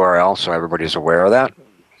your URL so everybody's aware of that?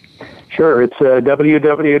 Sure. It's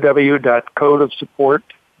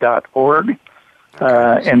www.codeofsupport.org.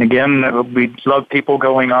 And again, we'd love people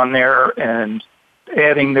going on there and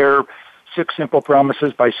adding their 6 simple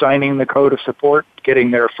promises by signing the Code of Support,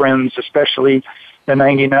 getting their friends, especially the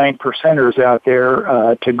 99%ers out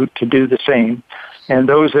there, to do the same. And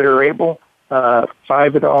those that are able,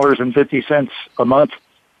 $5.50 a month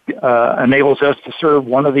enables us to serve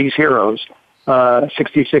one of these heroes.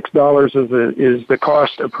 $66 is the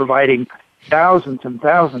cost of providing thousands and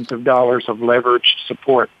thousands of dollars of leveraged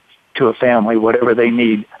support to a family, whatever they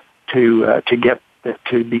need to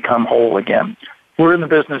become whole again. We're in the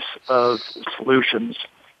business of solutions,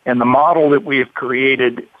 and the model that we have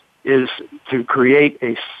created is to create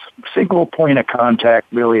a single point of contact,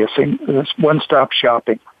 really a one-stop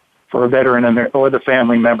shopping for a veteran or the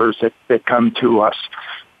family members that come to us.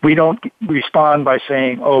 We don't respond by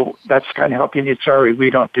saying, "Oh, that's the kind of help you need." Sorry,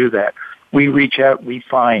 we don't do that. We reach out, we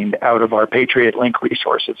find out of our Patriot Link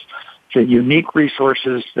resources the unique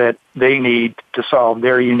resources that they need to solve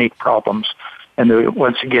their unique problems, and to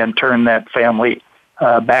once again turn that family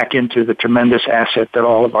back into the tremendous asset that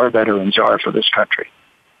all of our veterans are for this country.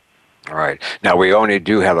 All right. Now, we only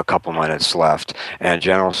do have a couple minutes left. And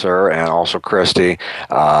General, sir, and also Christy,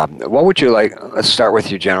 what would you like, let's start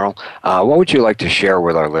with you, General. What would you like to share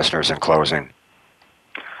with our listeners in closing?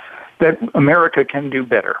 That America can do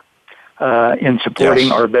better in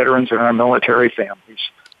supporting our veterans and our military families.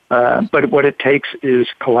 But what it takes is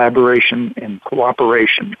collaboration and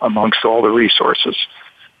cooperation amongst all the resources.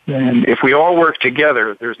 And if we all work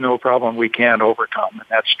together, there's no problem we can't overcome. And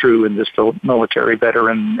that's true in this military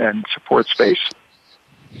veteran and support space.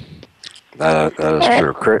 That is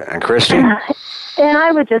true. And Christy? And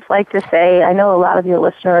I would just like to say, I know a lot of your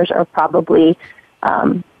listeners are probably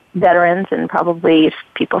veterans and probably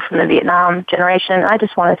people from the Vietnam generation. I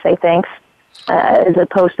just want to say thanks. As a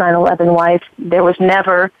post-9/11 wife, there was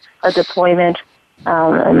never a deployment,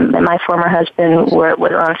 and my former husband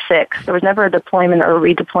were on 6. There was never a deployment or a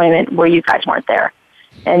redeployment where you guys weren't there.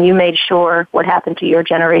 And you made sure what happened to your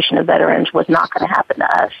generation of veterans was not going to happen to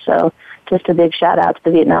us. So just a big shout-out to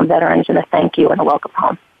the Vietnam veterans and a thank you and a welcome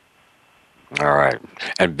home. All right.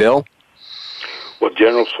 And Bill? Well,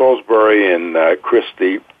 General Salisbury and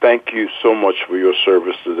Christy, thank you so much for your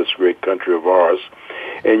service to this great country of ours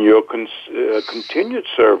and your continued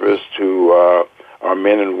service to our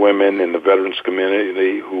men and women in the veterans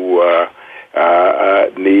community who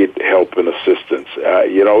need help and assistance.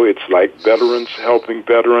 It's like veterans helping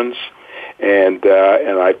veterans, and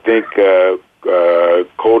I think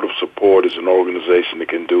Code of Support is an organization that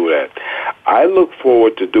can do that. I look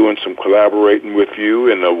forward to doing some collaborating with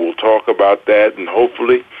you, and we'll talk about that, and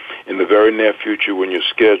hopefully in the very near future when your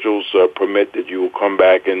schedules permit that you will come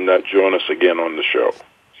back and join us again on the show.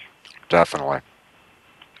 Definitely.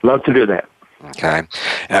 Love to do that. Okay.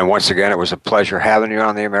 And once again, it was a pleasure having you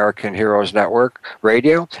on the American Heroes Network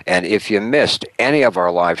Radio. And if you missed any of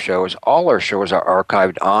our live shows, all our shows are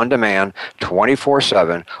archived on demand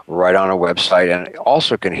 24/7 right on our website, and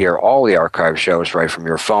also can hear all the archived shows right from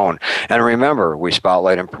your phone. And remember, we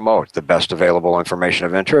spotlight and promote the best available information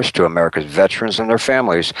of interest to America's veterans and their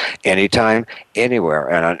families anytime, anywhere,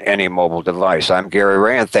 and on any mobile device. I'm Gary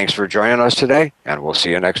Ray, and thanks for joining us today, and we'll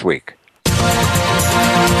see you next week.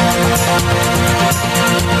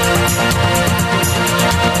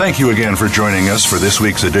 Thank you again for joining us for this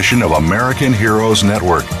week's edition of American Heroes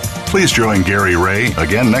Network. Please join Gary Ray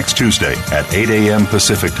again next Tuesday at 8 a.m.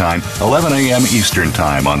 Pacific Time, 11 a.m. Eastern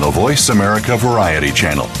Time on the Voice America Variety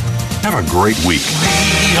Channel. Have a great week.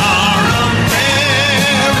 We are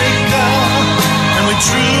America, and we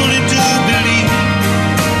truly do believe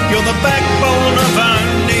you're the the backbone